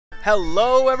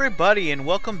Hello everybody and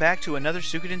welcome back to another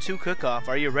Suikoden 2 cook-off.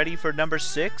 Are you ready for number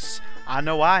 6? I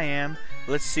know I am.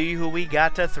 Let's see who we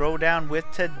got to throw down with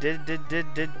today.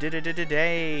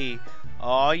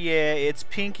 Oh yeah, it's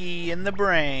Pinky in the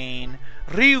brain.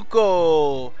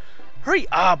 Ryuko! Hurry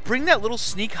up, bring that little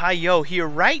sneak Hayo here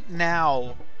right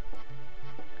now.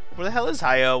 Where the hell is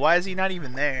Hayo? Why is he not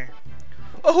even there?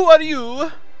 Oh, who are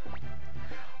you?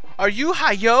 Are you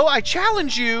Hayo? I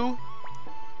challenge you!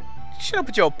 Shut up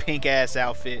with your pink ass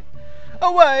outfit.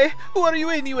 Oh, why? Who are you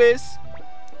anyways?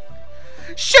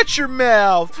 Shut your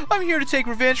mouth! I'm here to take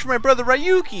revenge for my brother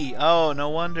Ryuki. Oh, no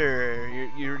wonder.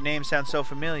 Your name sounds so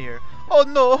familiar. Oh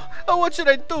no! Oh, what should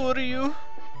I do to you?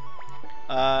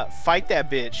 Fight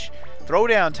that bitch.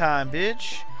 Throwdown time,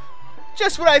 bitch.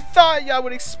 Just what I thought y'all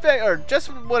would expect, or just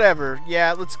whatever.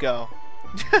 Yeah, let's go.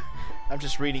 I'm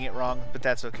just reading it wrong, but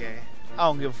that's okay. I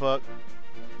don't give a fuck.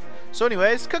 So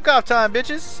anyways, cook-off time,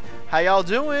 bitches. How y'all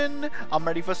doing? I'm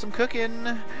ready for some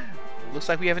cooking. Looks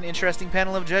like we have an interesting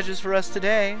panel of judges for us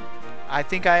today. I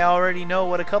think I already know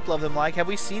what a couple of them like. Have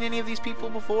we seen any of these people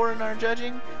before in our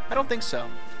judging? I don't think so.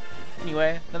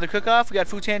 Anyway, another cook-off. We got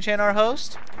Futan-chan, our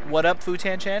host. What up,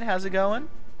 Futan-chan? How's it going?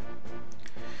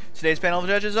 Today's panel of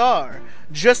judges are,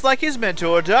 just like his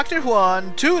mentor, Dr.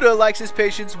 Huan, Tuda likes his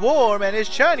patients warm and his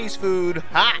Chinese food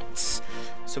hot.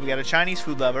 So we got a Chinese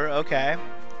food lover, okay.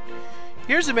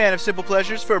 Here's a man of simple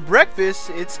pleasures. For breakfast,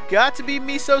 it's got to be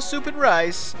miso soup and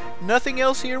rice. Nothing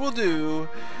else here will do.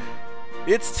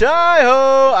 It's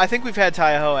Taiho! I think we've had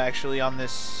Taiho actually on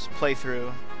this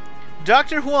playthrough.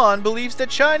 Dr. Huan believes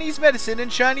that Chinese medicine and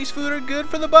Chinese food are good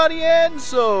for the body and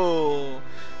soul.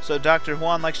 So Dr.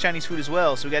 Huan likes Chinese food as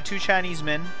well. So we got two Chinese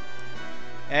men.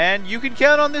 And you can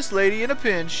count on this lady in a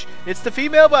pinch. It's the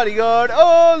female bodyguard,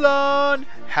 Olan.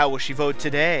 How will she vote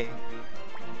today?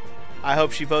 I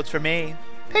hope she votes for me.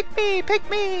 Pick me, pick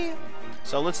me.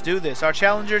 So let's do this. Our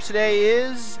challenger today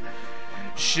is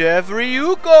Chef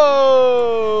Ryuko.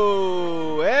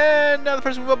 And now the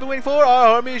person we've all been waiting for, our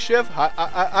army chef.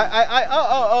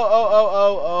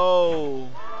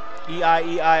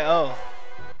 E-I-E-I-O.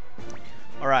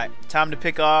 Alright, time to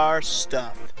pick our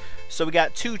stuff. So we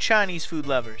got two Chinese food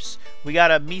lovers. We got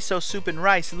a miso soup and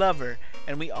rice lover.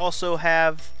 And we also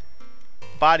have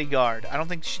bodyguard. I don't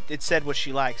think it said what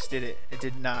she likes, did it? It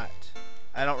did not.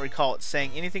 I don't recall it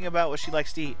saying anything about what she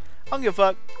likes to eat. I don't give a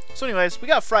fuck. So anyways, we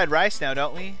got fried rice now,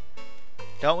 don't we?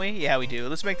 Don't we? Yeah, we do.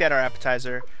 Let's make that our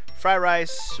appetizer. Fried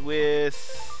rice with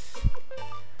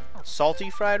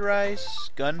salty fried rice,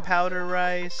 gunpowder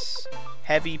rice,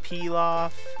 heavy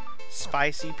pilaf,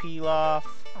 spicy pilaf.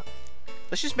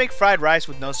 Let's just make fried rice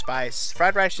with no spice.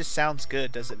 Fried rice just sounds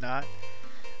good, does it not?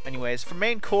 Anyways, for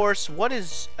main course, what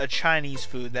is a Chinese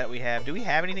food that we have? Do we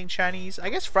have anything Chinese? I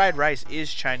guess fried rice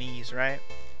is Chinese, right?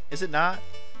 Is it not?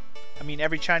 I mean,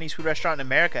 every Chinese food restaurant in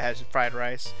America has fried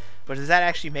rice. But does that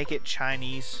actually make it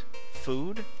Chinese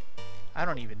food? I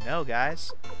don't even know,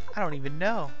 guys. I don't even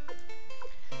know.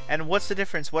 And what's the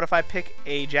difference? What if I pick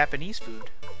a Japanese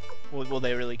food? Will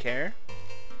they really care?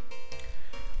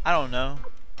 I don't know.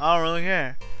 I don't really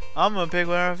care. I'm gonna pick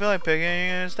whatever I feel like picking, and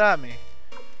you're gonna stop me.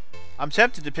 I'm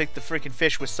tempted to pick the freaking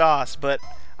fish with sauce, but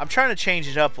I'm trying to change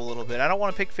it up a little bit. I don't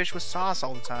want to pick fish with sauce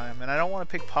all the time, and I don't want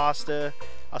to pick pasta.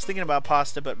 I was thinking about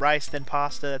pasta, but rice then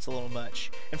pasta, that's a little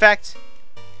much. In fact,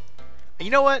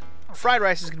 you know what? Fried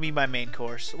rice is going to be my main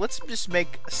course. Let's just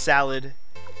make a salad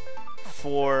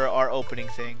for our opening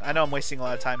thing. I know I'm wasting a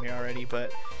lot of time here already,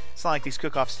 but it's not like these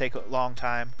cook-offs take a long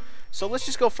time. So let's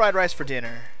just go fried rice for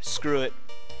dinner. Screw it.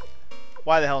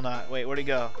 Why the hell not? Wait, where'd he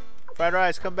go? Fried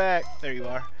rice, come back. There you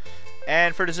are.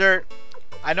 And for dessert,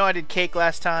 I know I did cake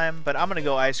last time, but I'm gonna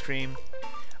go ice cream.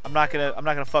 I'm not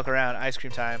gonna fuck around. Ice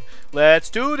cream time. Let's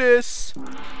do this.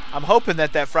 I'm hoping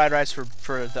that fried rice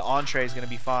for the entree is gonna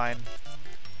be fine.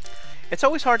 It's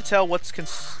always hard to tell what's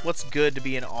good to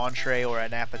be an entree or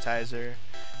an appetizer,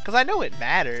 because I know it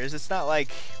matters. It's not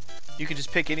like you can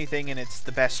just pick anything and it's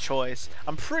the best choice.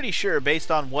 I'm pretty sure based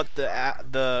on what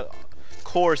the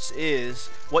course is,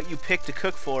 what you pick to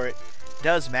cook for it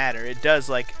does matter. It does,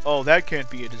 like, oh, that can't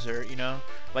be a dessert, you know?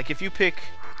 Like, if you pick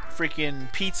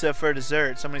freaking pizza for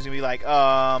dessert, somebody's gonna be like,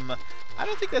 I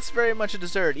don't think that's very much a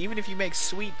dessert. Even if you make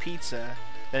sweet pizza,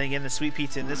 then again, the sweet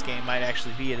pizza in this game might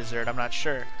actually be a dessert. I'm not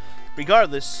sure.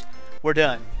 Regardless, we're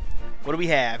done. What do we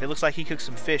have? It looks like he cooked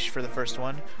some fish for the first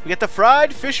one. We get the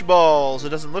fried fish balls. It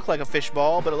doesn't look like a fish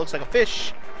ball, but it looks like a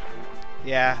fish.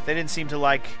 Yeah, they didn't seem to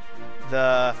like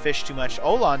the fish too much.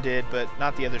 Olan did, but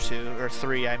not the other two, or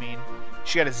three, I mean.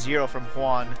 She got a 0 from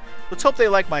Juan. Let's hope they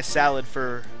like my salad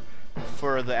for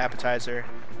the appetizer.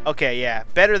 Okay, yeah.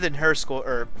 Better than her score,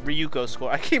 or Ryuko's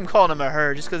score. I keep calling him a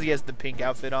her just because he has the pink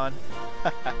outfit on.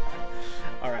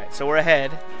 Alright, so we're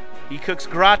ahead. He cooks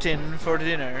gratin for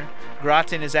dinner.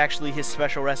 Gratin is actually his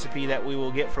special recipe that we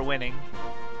will get for winning.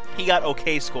 He got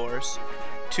okay scores.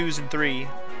 2s and 3.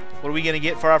 What are we going to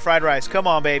get for our fried rice? Come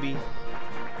on, baby.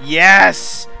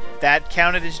 Yes! That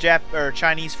counted as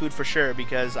Chinese food for sure,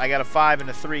 because I got a 5 and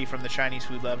a 3 from the Chinese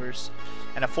food lovers.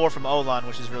 And a 4 from Olan,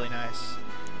 which is really nice.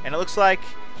 And it looks like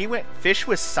he went fish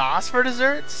with sauce for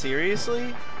dessert?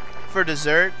 Seriously? For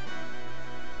dessert?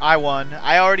 I won.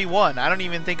 I already won. I don't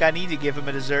even think I need to give him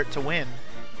a dessert to win.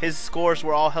 His scores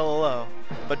were all hella low.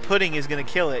 But pudding is going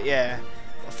to kill it, yeah.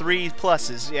 3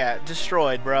 pluses. Yeah,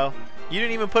 destroyed, bro. You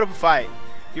didn't even put up a fight.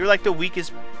 You're like the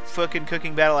weakest fucking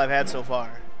cooking battle I've had so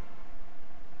far.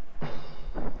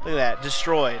 Look at that.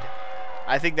 Destroyed.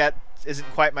 I think that isn't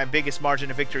quite my biggest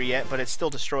margin of victory yet, but it's still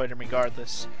destroyed him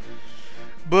regardless.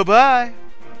 Bye-bye.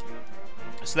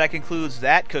 So that concludes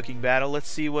that cooking battle. Let's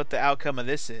see what the outcome of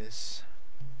this is.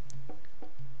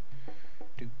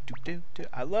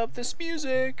 I love this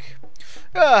music.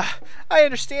 I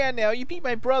understand now. You beat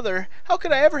my brother. How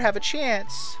could I ever have a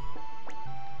chance?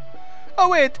 Oh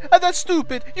wait, that's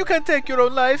stupid. You can't take your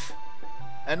own life.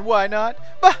 And why not?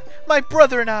 Bah, my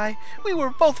brother and I, we were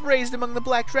both raised among the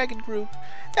Black Dragon group.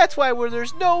 That's why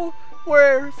there's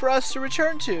nowhere for us to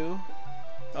return to.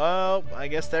 Oh, I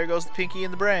guess there goes the pinky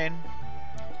in the brain.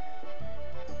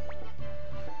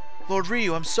 Lord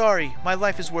Ryu, I'm sorry. My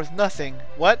life is worth nothing.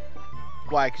 What?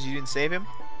 Why, because you didn't save him?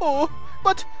 Oh,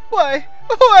 but why?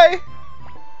 Why?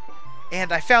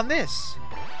 And I found this.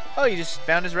 Oh, you just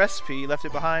found his recipe. You left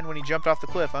it behind when he jumped off the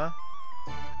cliff, huh?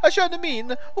 I shouldn't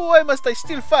mean. Why must I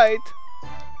still fight?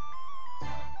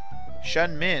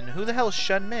 Shun Min. Who the hell is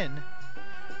Shun Min?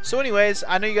 So anyways,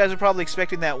 I know you guys are probably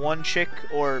expecting that one chick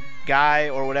or guy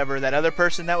or whatever, that other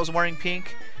person that was wearing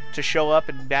pink, to show up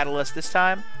and battle us this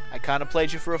time. I kind of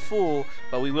played you for a fool,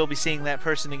 but we will be seeing that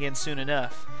person again soon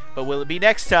enough. But will it be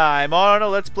next time on a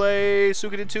Let's Play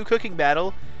Suikoden 2 Cooking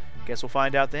Battle? Guess we'll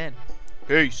find out then.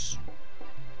 Peace.